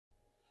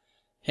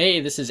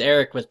Hey, this is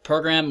Eric with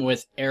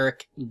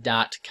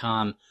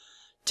programwitheric.com.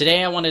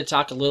 Today I wanted to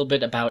talk a little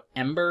bit about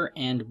Ember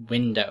and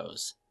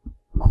Windows.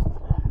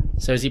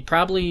 So as you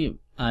probably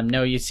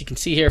know, you can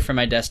see here from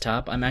my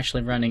desktop, I'm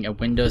actually running a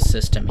Windows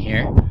system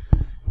here.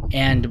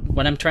 And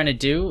what I'm trying to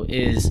do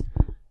is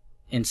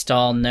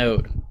install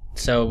Node.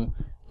 So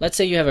let's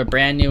say you have a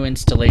brand new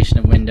installation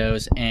of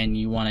Windows and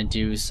you want to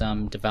do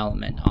some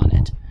development on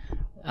it.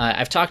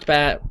 I've talked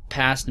about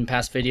in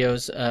past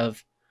videos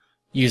of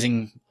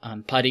using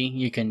PuTTY.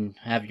 You can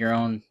have your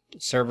own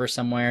server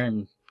somewhere,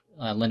 and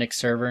Linux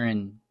server,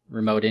 and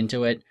remote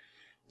into it,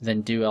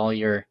 then do all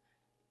your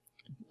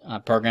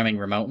programming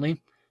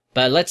remotely.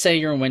 But let's say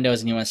you're in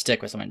Windows and you want to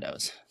stick with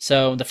Windows.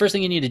 So the first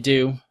thing you need to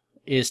do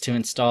is to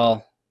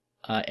install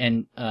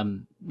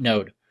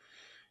Node.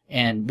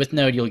 And with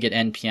Node you'll get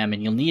npm,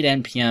 and you'll need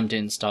npm to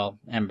install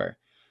Ember.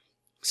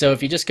 So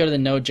if you just go to the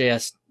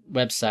Node.js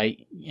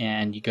website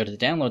and you go to the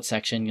download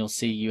section, you'll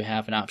see you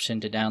have an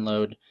option to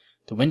download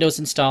the Windows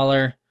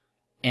installer,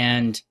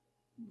 and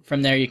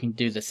from there you can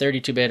do the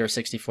 32-bit or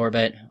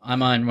 64-bit.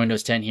 I'm on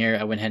Windows 10 here.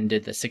 I went ahead and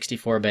did the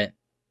 64-bit.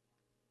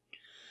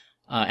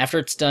 After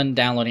it's done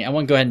downloading, I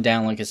won't go ahead and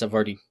download because I've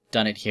already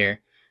done it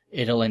here.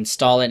 It'll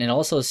install it, and it'll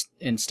also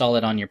install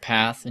it on your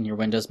path in your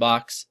Windows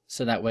box,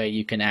 so that way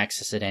you can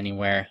access it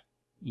anywhere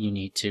you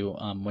need to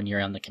when you're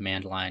on the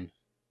command line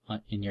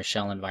in your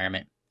shell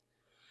environment.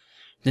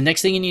 The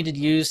next thing you need to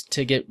use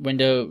to get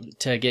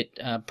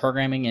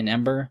programming in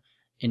Ember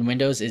in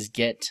Windows is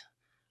Git.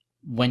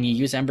 When you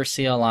use Ember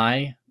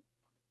CLI,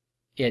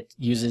 it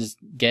uses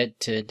Git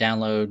to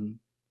download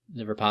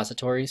the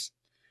repositories.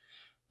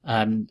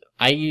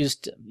 I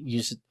used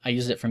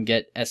it from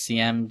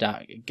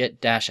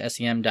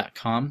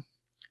git-scm.com,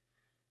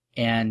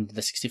 and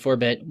the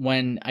 64-bit.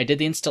 When I did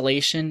the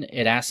installation,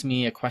 it asked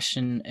me a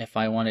question if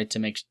I wanted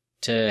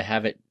to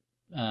have it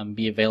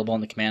be available on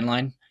the command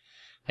line.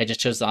 I just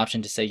chose the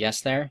option to say yes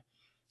there,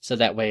 so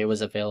that way it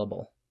was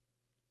available.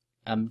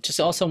 Just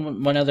also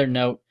one other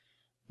note,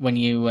 when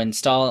you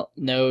install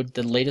Node,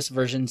 the latest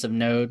versions of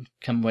Node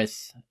come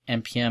with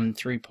npm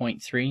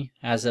 3.3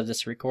 as of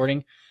this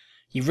recording.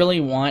 You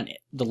really want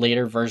the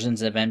later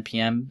versions of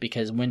npm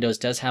because Windows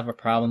does have a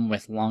problem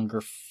with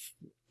longer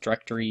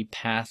directory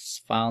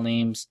paths, file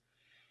names.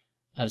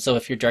 So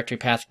if your directory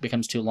path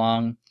becomes too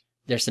long,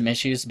 there's some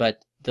issues,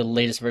 but the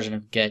latest version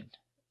of Git,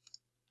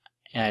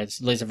 the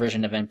latest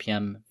version of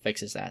npm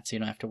fixes that, so you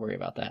don't have to worry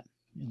about that.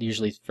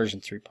 Usually version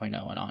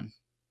 3.0 and on.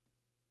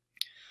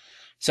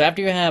 So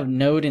after you have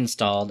Node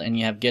installed and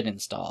you have Git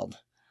installed,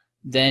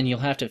 then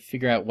you'll have to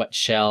figure out what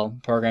shell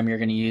program you're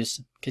going to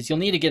use, because you'll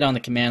need to get on the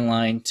command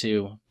line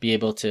to be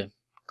able to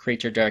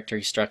create your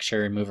directory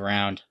structure and move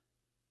around.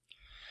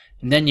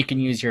 And then you can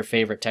use your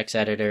favorite text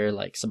editor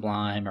like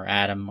Sublime or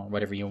Atom or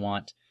whatever you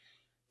want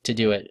to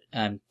do it,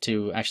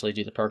 to actually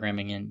do the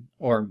programming in,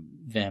 or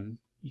Vim.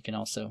 You can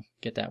also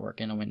get that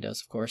working in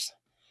Windows, of course.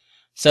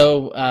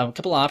 So a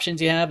couple of options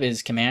you have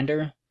is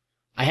Commander.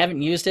 I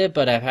haven't used it,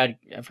 but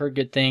I've heard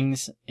good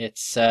things.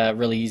 It's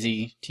really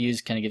easy to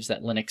use. Kind of gives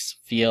that Linux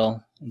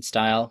feel and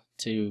style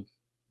to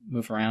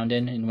move around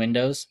in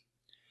Windows.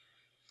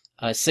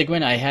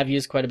 Cygwin, I have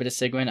used quite a bit of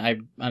Cygwin.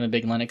 I'm a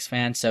big Linux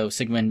fan, so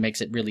Cygwin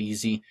makes it really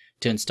easy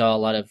to install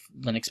a lot of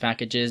Linux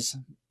packages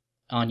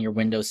on your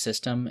Windows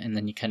system, and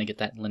then you kind of get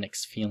that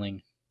Linux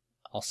feeling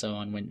also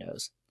on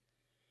Windows.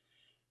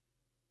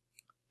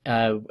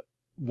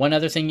 One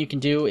other thing you can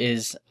do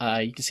is,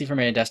 you can see from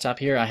my desktop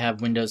here, I have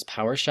Windows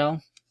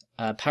PowerShell.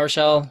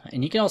 PowerShell,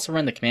 and you can also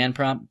run the command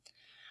prompt,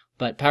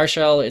 but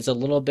PowerShell is a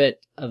little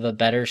bit of a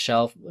better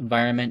shell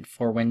environment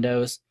for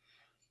Windows,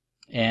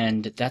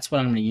 and that's what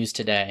I'm going to use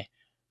today.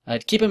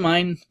 Keep in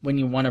mind when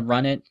you want to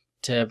run it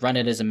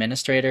as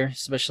administrator,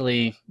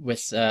 especially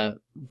with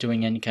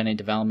doing any kind of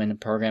development and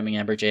programming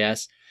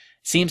Ember.js. It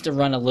seems to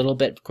run a little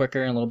bit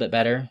quicker and a little bit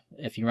better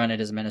if you run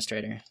it as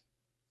administrator.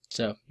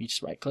 So you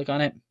just right click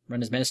on it,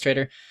 run as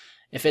administrator.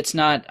 If it's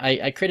not,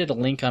 I created a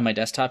link on my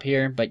desktop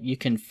here, but you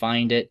can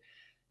find it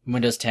in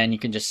Windows 10. You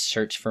can just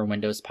search for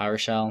Windows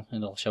PowerShell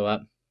and it'll show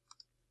up.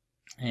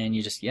 And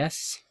you just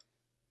yes.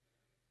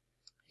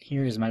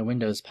 Here is my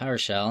Windows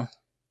PowerShell.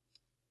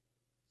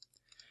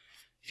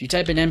 If you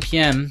type in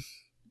npm,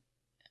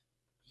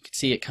 you can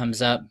see it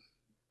comes up. It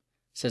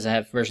says I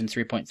have version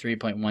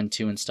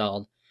 3.3.12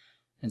 installed.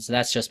 And so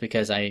that's just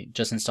because I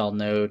just installed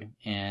Node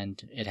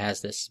and it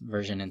has this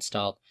version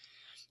installed.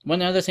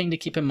 One other thing to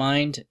keep in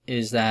mind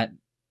is that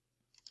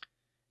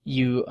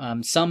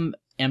some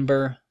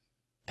Ember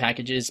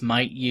packages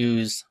might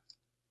use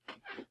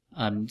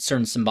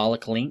certain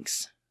symbolic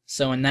links.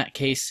 So in that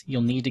case,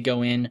 you'll need to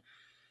go in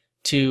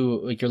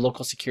to your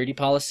local security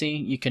policy.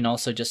 You can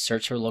also just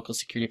search for local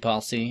security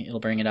policy. It'll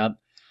bring it up.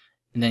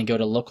 And then go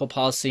to local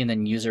policy and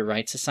then user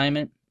rights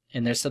assignment.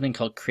 And there's something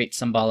called create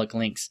symbolic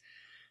links.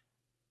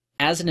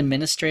 As an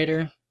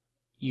administrator,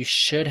 you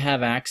should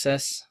have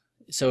access.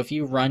 So if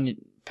you run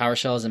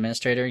PowerShell as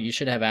administrator, you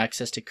should have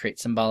access to create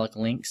symbolic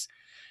links.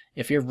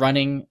 If you're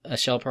running a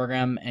shell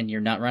program and you're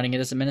not running it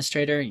as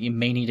administrator, you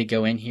may need to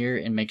go in here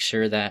and make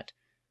sure that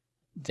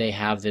they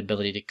have the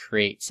ability to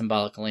create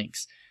symbolic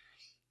links.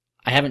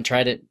 I haven't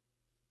tried it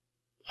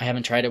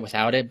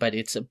without it, but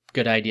it's a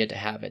good idea to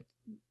have it.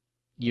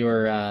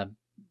 Your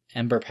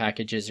Ember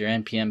packages, your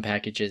NPM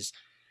packages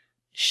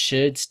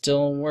should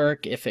still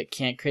work if it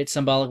can't create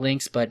symbolic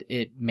links, but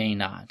it may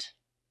not.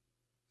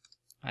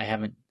 I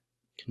haven't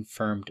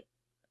confirmed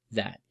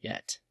that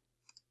yet.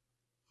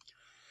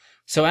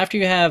 So after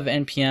you have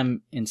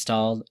NPM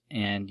installed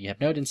and you have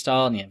Node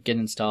installed and you have Git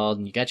installed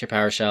and you got your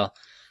PowerShell,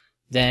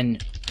 then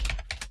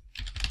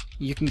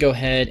you can go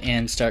ahead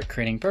and start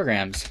creating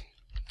programs.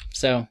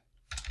 So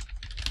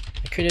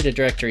I created a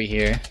directory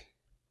here,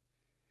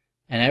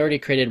 and I already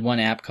created one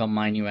app called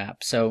My New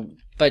App.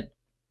 But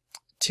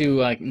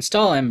to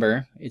install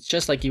Ember, it's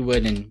just like you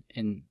would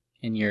in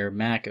your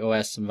Mac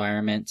OS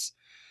environments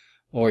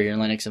or your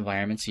Linux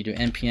environments. You do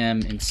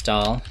npm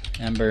install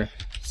Ember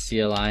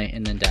CLI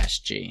and then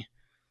 -g.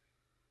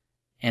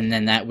 And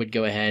then that would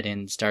go ahead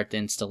and start the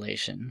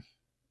installation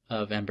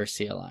of Ember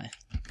CLI.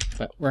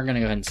 But we're going to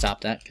go ahead and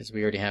stop that because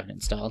we already have it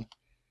installed.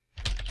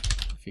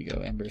 If you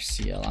go Ember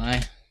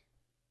CLI,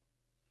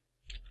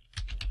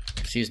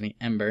 excuse me,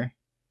 Ember,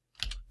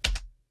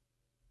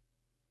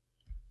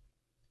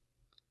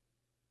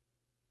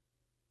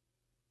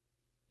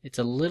 it's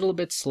a little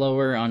bit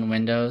slower on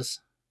Windows.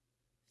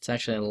 It's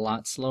actually a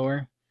lot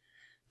slower,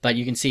 but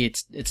you can see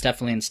it's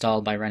definitely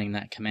installed by running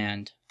that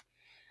command.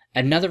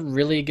 Another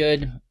really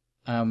good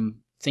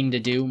thing to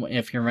do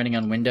if you're running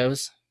on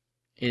Windows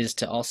is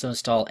to also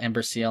install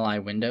Ember CLI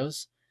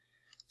Windows.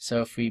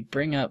 So if we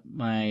bring up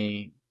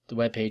the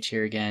web page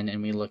here again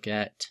and we look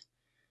at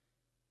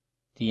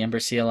the Ember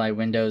CLI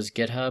Windows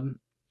GitHub,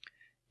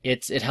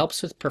 it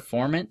helps with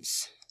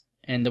performance,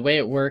 and the way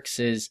it works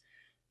is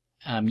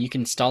you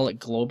can install it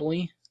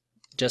globally,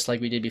 just like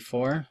we did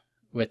before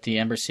with the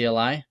Ember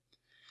CLI,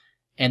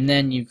 and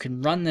then you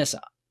can run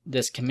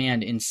this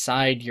command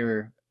inside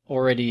your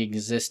already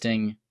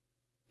existing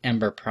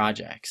Ember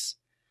projects.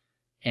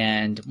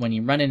 And when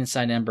you run it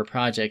inside an Ember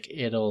project,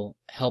 it'll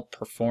help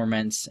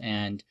performance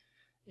and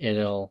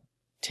it'll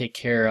take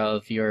care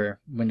of your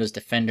Windows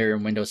Defender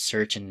and Windows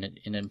Search, and it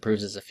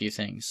improves a few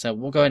things. So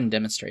we'll go ahead and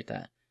demonstrate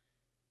that.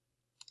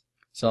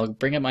 So I'll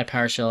bring up my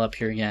PowerShell up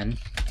here again.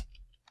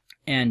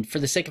 And for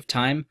the sake of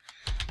time,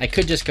 I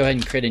could just go ahead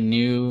and create a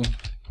new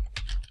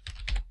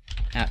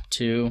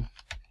app2,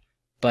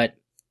 but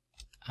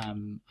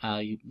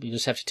you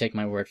just have to take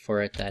my word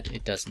for it that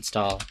it does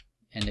install,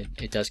 and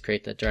it does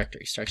create the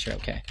directory structure.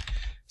 Okay,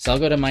 so I'll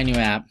go to my new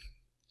app,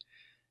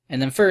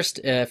 and then first,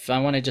 if I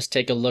want to just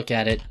take a look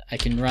at it, I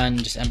can run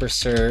just Ember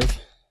serve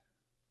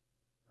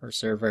or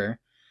server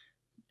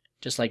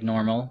just like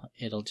normal.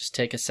 It'll just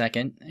take a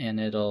second and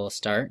it'll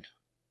start,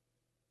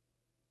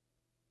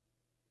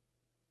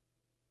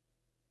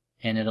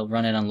 and it'll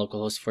run it on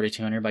localhost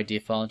 4200 by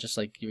default, just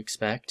like you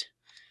expect.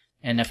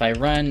 And if I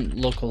run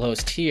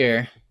localhost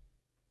here,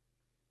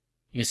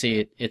 you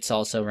see it's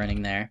also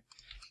running there.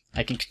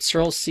 I can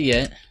Control-C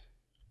it,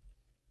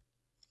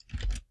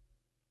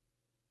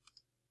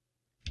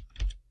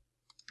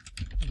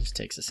 just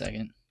takes a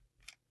second.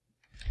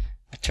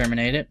 I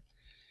terminate it,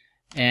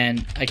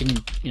 and I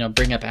can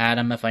bring up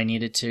Atom if I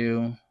needed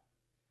to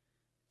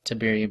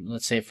be,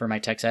 let's say for my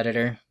text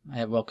editor, I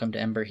have welcome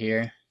to Ember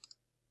here,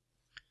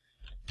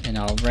 and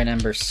I'll run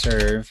Ember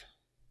server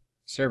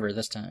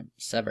this time,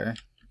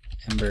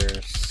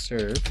 Ember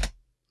serve.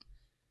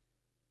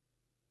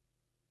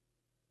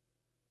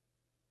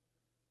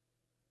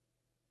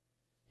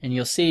 And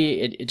you'll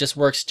see it just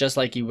works just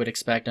like you would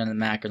expect on the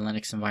Mac or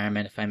Linux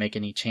environment. If I make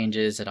any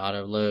changes, it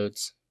auto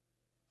loads.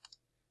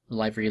 The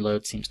live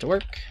reload seems to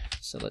work,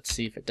 so let's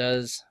see if it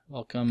does.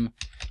 Welcome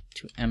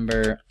to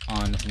Ember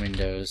on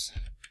Windows.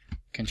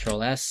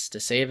 Control-S to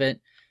save it.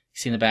 You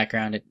see in the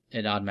background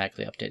it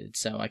automatically updated.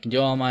 So I can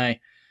do all my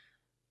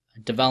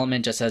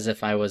development just as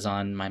if I was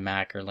on my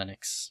Mac or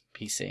Linux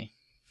PC.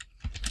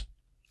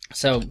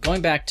 So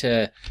going back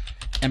to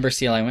Ember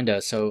CLI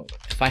Windows, so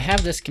if I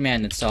have this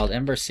command installed,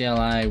 Ember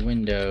CLI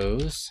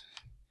Windows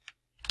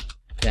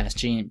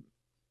 -g,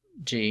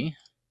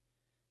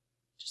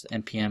 just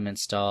npm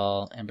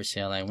install Ember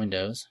CLI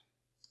Windows,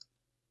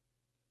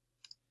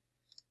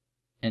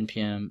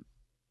 npm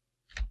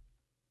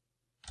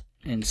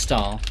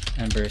install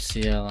Ember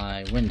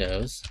CLI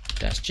Windows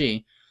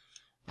 -g,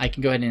 I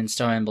can go ahead and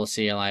install Ember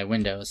CLI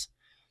Windows.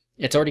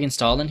 It's already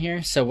installed in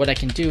here, so what I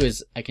can do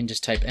is I can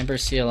just type Ember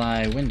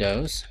CLI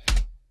Windows,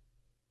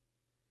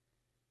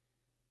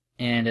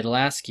 and it'll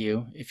ask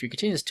you if you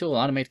continue this tool will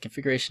automate the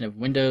configuration of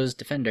Windows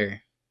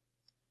Defender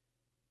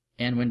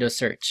and Windows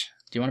Search.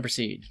 Do you want to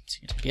proceed? So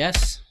you type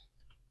yes,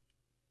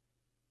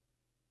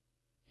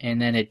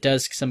 and then it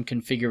does some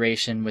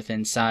configuration with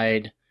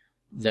inside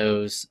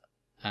those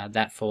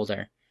that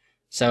folder.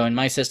 So in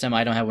my system,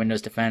 I don't have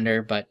Windows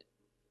Defender, but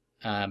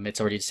it's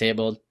already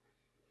disabled,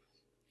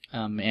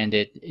 and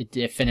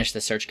it finished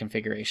the search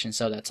configuration,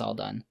 so that's all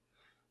done.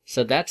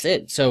 So that's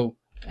it. So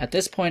at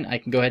this point, I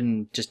can go ahead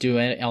and just do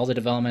all the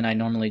development I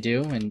normally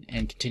do and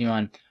continue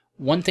on.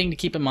 One thing to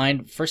keep in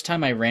mind, first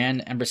time I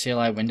ran Ember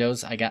CLI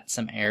Windows, I got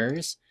some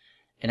errors,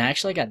 And I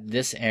actually got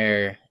this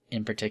error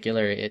in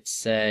particular. It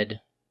said,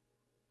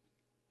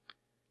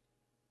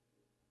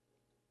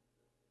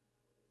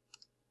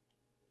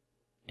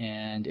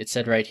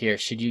 right here,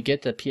 should you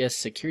get the PS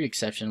security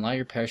exception, allow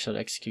your PowerShell to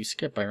execute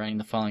script by running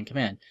the following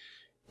command.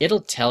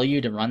 It'll tell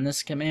you to run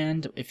this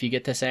command if you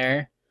get this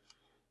error.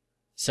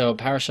 So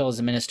PowerShell as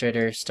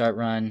administrator, start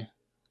run,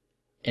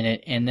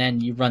 and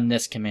then you run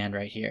this command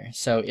right here.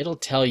 So it'll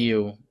tell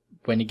you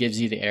when it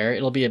gives you the error.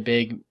 It'll be a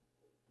big,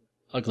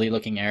 ugly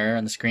looking error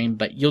on the screen,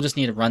 but you'll just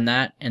need to run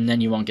that, and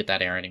then you won't get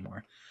that error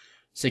anymore.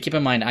 So keep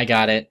in mind, I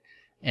got it,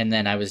 and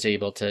then I was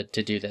able to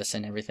do this,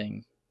 and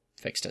everything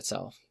fixed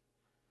itself.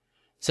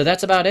 So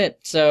that's about it.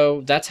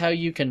 So that's how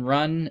you can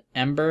run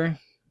Ember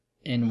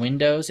in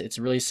Windows. It's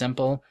really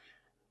simple.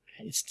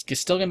 It's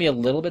still going to be a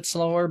little bit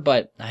slower,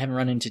 but I haven't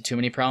run into too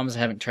many problems. I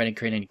haven't tried to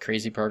create any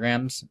crazy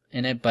programs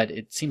in it, but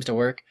it seems to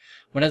work.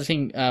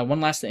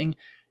 One last thing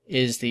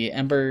is the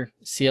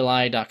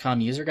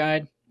embercli.com user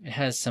guide. It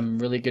has some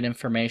really good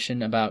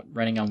information about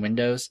running on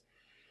Windows.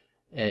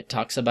 It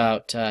talks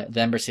about the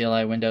Ember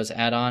Cli Windows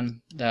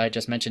add-on that I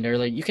just mentioned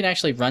earlier. You can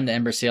actually run the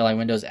Ember Cli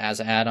Windows as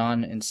an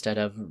add-on instead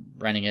of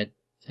running it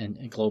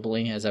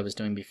globally as I was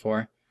doing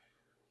before.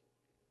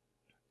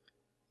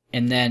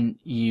 And then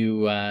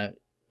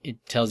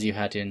it tells you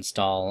how to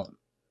install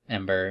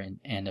Ember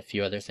and a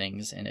few other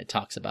things, and it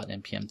talks about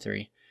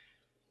npm3.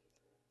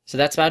 So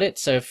that's about it.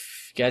 So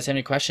if you guys have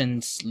any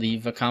questions,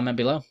 leave a comment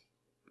below.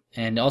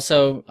 And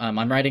also,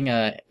 I'm writing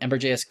a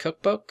Ember.js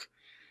cookbook,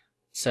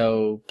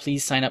 so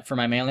please sign up for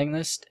my mailing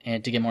list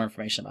and to get more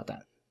information about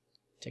that.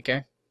 Take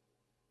care.